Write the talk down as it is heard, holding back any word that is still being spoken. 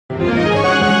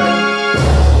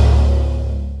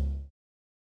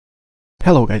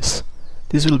Hello guys,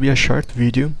 this will be a short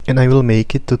video and I will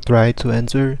make it to try to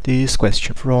answer this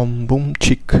question from Boom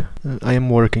Chick. I am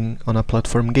working on a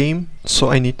platform game, so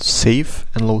I need to save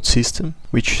and load system,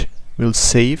 which will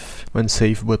save when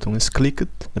save button is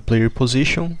clicked, the player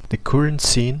position, the current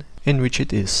scene in which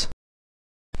it is.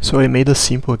 So I made a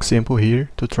simple example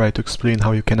here to try to explain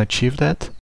how you can achieve that.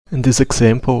 In this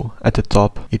example, at the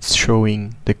top it's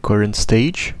showing the current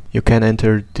stage. You can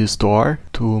enter this door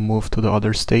to move to the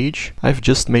other stage. I've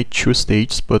just made 2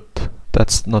 stages, but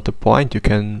that's not the point. You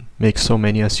can make so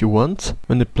many as you want.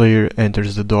 When the player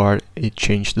enters the door, it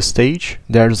changes the stage.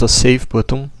 There's a save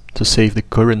button to save the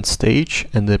current stage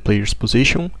and the player's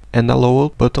position, and a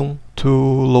load button to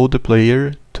load the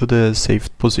player to the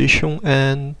saved position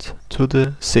and to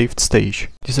the saved stage.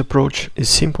 This approach is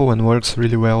simple and works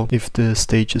really well if the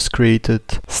stage is created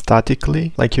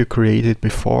statically, like you created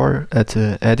before at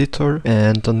the editor,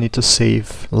 and don't need to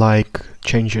save like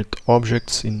changed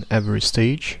objects in every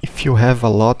stage. If you have a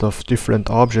lot of different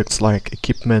objects like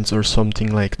equipments or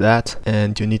something like that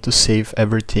and you need to save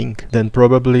everything, then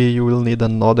probably you will need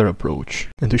another approach.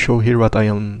 And to show here what I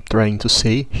am trying to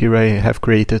say, here I have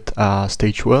created a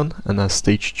stage 1 and a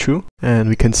stage 2, and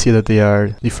we can see that they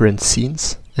are different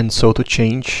scenes. And so to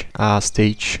change a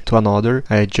stage to another,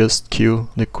 I just kill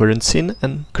the current scene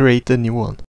and create the new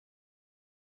one.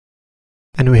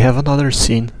 And we have another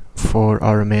scene for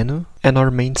our menu and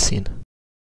our main scene.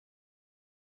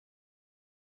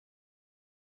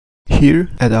 Here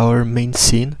at our main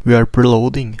scene we are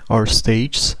preloading our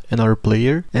stages and our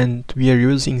player, and we are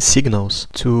using signals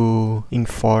to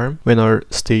inform when our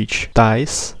stage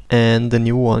dies and the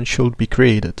new one should be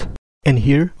created. And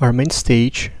here our main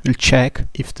stage will check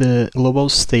if the global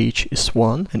stage is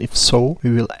 1, and if so we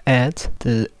will add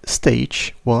the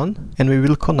stage 1 and we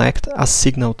will connect a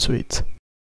signal to it.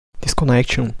 This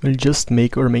connection will just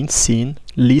make our main scene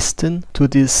listen to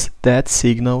this dead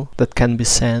signal that can be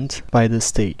sent by the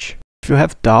stage. If you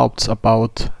have doubts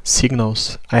about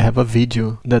signals, I have a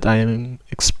video that I am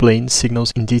explaining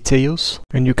signals in details,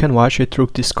 and you can watch it through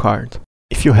this card.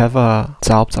 If you have a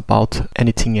doubt about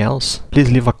anything else, please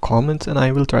leave a comment and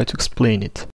I will try to explain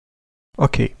it.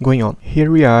 Okay, going on. Here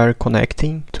we are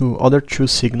connecting to other 2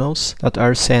 signals that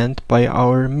are sent by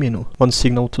our menu. One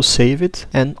signal to save it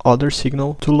and other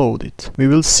signal to load it. We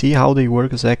will see how they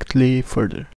work exactly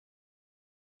further.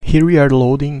 Here we are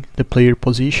loading the player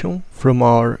position from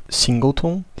our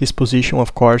singleton. This position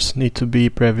of course needs to be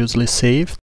previously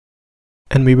saved.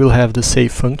 And we will have the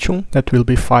save function that will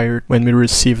be fired when we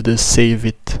receive the save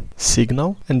it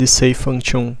signal. And this save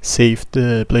function saves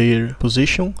the player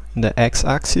position in the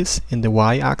x-axis, in the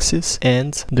y-axis,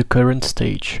 and the current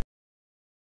stage.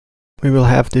 We will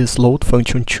have this load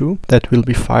function too that will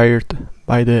be fired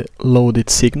by the loaded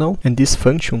signal, and this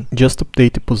function just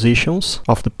updates the positions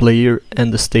of the player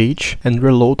and the stage and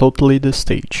reload totally the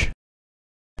stage.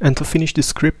 And to finish the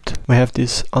script, we have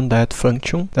this onDead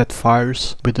function that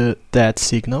fires with the dead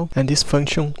signal, and this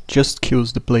function just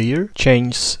kills the player,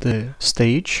 changes the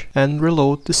stage, and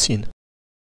reload the scene.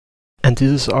 And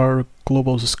this is our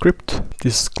globals script.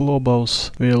 These globals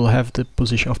will have the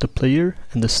position of the player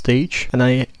and the stage, and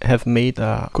I have made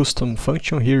a custom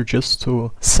function here just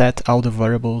to set all the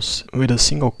variables with a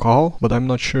single call, but I'm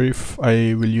not sure if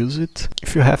I will use it.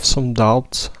 If you have some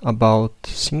doubts about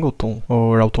singleton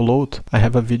or autoload, I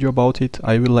have a video about it.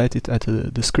 I will let it at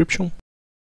the description.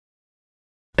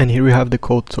 And here we have the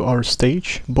code to our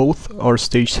stage. Both our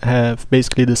stages have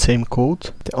basically the same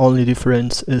code. The only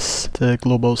difference is the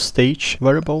global stage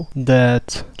variable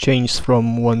that changes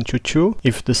from 1 to 2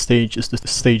 if the stage is the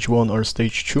stage 1 or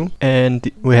stage 2. And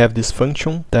we have this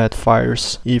function that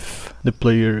fires if the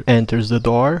player enters the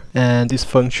door, and this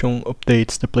function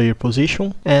updates the player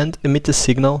position and emits a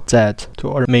signal Z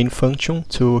to our main function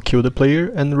to kill the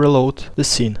player and reload the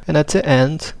scene. And at the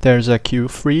end there's a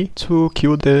Q3 to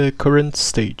kill the current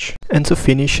stage. And to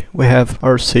finish we have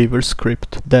our saver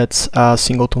script that's a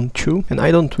singleton 2, and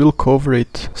I don't will cover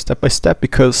it step by step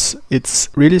because it's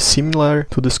really similar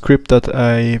to the script that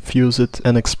I've used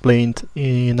and explained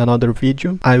in another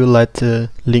video. I will let the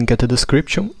link at the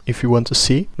description if you want to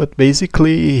see, but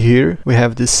basically here we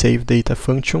have this save data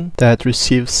function that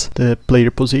receives the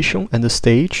player position and the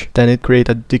stage, then it creates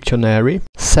a dictionary,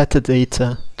 set the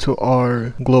data to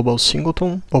our global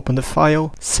singleton, open the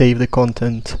file, save the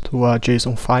content to a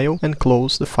JSON file and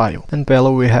close the file. And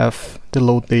below we have the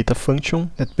load data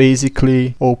function that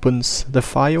basically opens the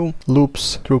file,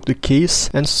 loops through the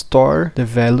keys and store the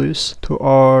values to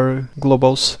our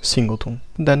global singleton.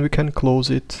 Then we can close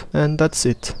it, and that's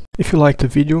it. If you liked the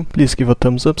video, please give a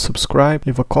thumbs up, subscribe,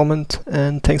 leave a comment,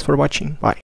 and thanks for watching.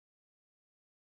 Bye.